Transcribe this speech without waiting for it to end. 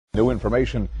New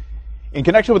information in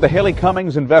connection with the Haley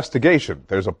Cummings investigation.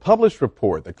 There's a published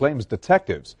report that claims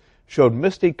detectives showed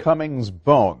Misty Cummings'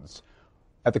 bones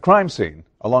at the crime scene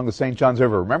along the St. Johns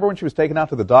River. Remember when she was taken out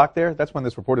to the dock there? That's when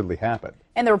this reportedly happened.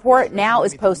 And the report now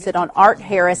is posted on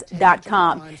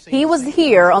artharris.com. He was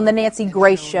here on the Nancy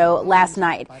Grace show last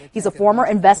night. He's a former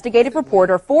investigative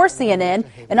reporter for CNN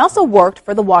and also worked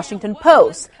for the Washington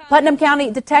Post. Putnam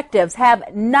County detectives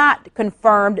have not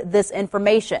confirmed this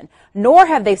information, nor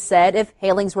have they said if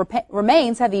Haley's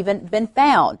remains have even been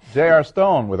found. J.R.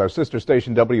 Stone with our sister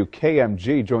station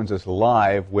WKMG joins us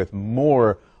live with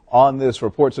more on this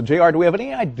report. So, JR, do we have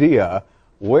any idea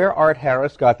where Art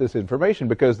Harris got this information?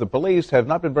 Because the police have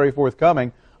not been very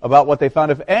forthcoming about what they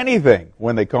found, if anything,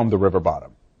 when they combed the river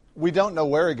bottom. We don't know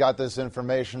where he got this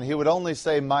information. He would only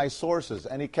say my sources,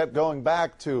 and he kept going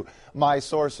back to my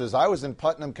sources. I was in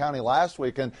Putnam County last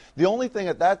week, and the only thing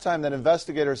at that time that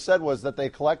investigators said was that they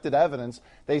collected evidence,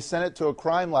 they sent it to a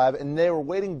crime lab, and they were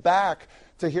waiting back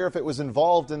to hear if it was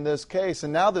involved in this case.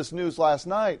 And now this news last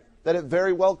night that it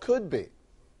very well could be.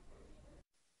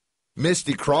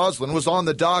 Misty Crosland was on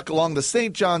the dock along the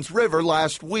St. Johns River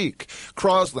last week.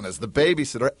 Crosland is the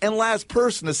babysitter and last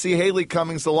person to see Haley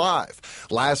Cummings alive.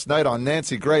 Last night on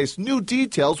Nancy Grace, new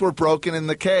details were broken in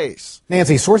the case.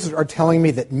 Nancy, sources are telling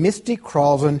me that Misty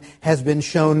Crosland has been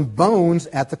shown bones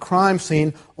at the crime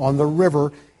scene on the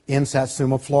river in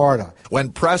Satsuma, Florida.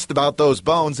 When pressed about those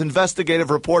bones, investigative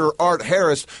reporter Art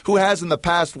Harris, who has in the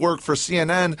past worked for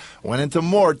CNN, went into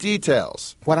more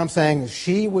details. What I'm saying is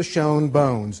she was shown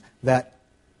bones that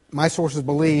my sources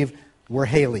believe were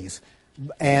Haley's.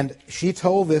 And she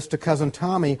told this to Cousin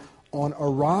Tommy on a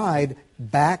ride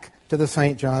back to the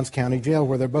St. Johns County Jail,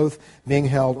 where they're both being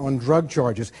held on drug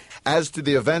charges. As to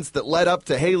the events that led up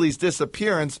to Haley's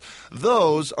disappearance,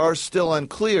 those are still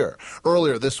unclear.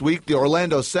 Earlier this week, the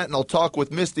Orlando Sentinel talked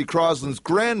with Misty Crosland's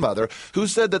grandmother, who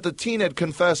said that the teen had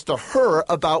confessed to her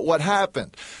about what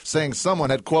happened, saying someone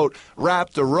had, quote,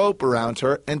 wrapped a rope around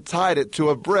her and tied it to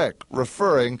a brick,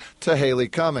 referring to Haley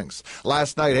Cummings.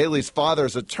 Last night, Haley's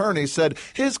father's attorney said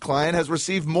his client has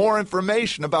received more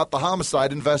information about the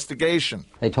homicide investigation.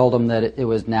 They told him that it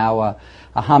was now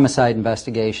a homicide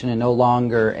investigation and no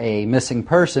longer a missing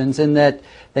persons, and that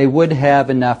they would have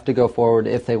enough to go forward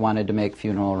if they wanted to make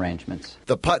funeral arrangements.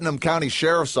 The Putnam County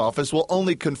Sheriff's Office will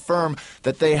only confirm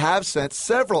that they have sent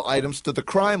several items to the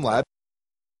crime lab.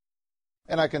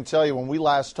 And I can tell you, when we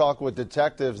last talked with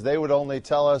detectives, they would only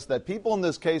tell us that people in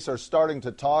this case are starting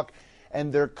to talk,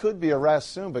 and there could be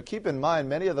arrests soon. But keep in mind,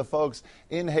 many of the folks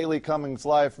in Haley Cummings'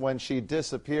 life when she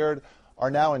disappeared are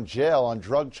now in jail on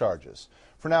drug charges.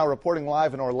 For now, reporting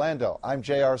live in Orlando, I'm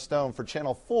J.R. Stone for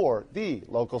Channel 4, the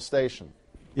local station.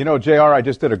 You know, JR, I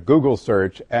just did a Google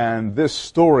search, and this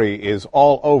story is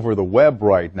all over the web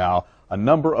right now, a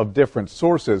number of different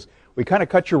sources. We kind of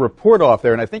cut your report off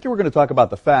there, and I think you were going to talk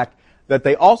about the fact that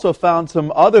they also found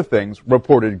some other things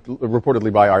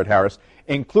reportedly by Art Harris,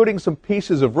 including some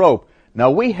pieces of rope. Now,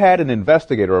 we had an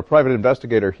investigator, a private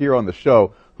investigator here on the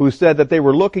show, who said that they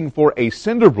were looking for a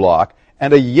cinder block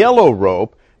and a yellow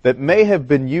rope that may have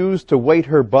been used to weight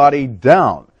her body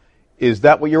down. Is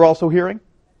that what you're also hearing?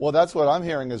 Well, that's what I'm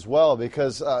hearing as well,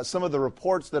 because some of the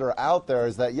reports that are out there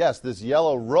is that, yes, this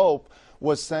yellow rope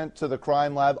was sent to the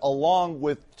crime lab along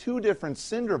with two different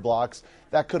cinder blocks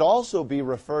that could also be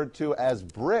referred to as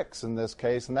bricks in this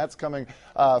case, and that's coming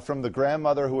from the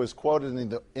grandmother who was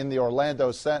quoted in the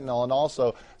Orlando Sentinel, and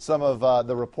also some of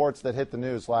the reports that hit the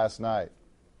news last night.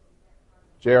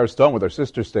 J.R. Stone with our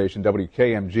sister station,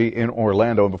 WKMG in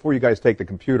Orlando. And before you guys take the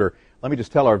computer, let me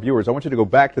just tell our viewers, I want you to go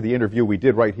back to the interview we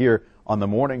did right here on the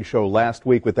morning show last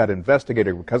week with that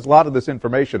investigator, because a lot of this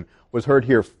information was heard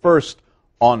here first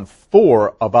on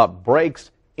 4 about breaks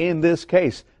in this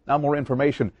case. Now more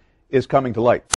information is coming to light.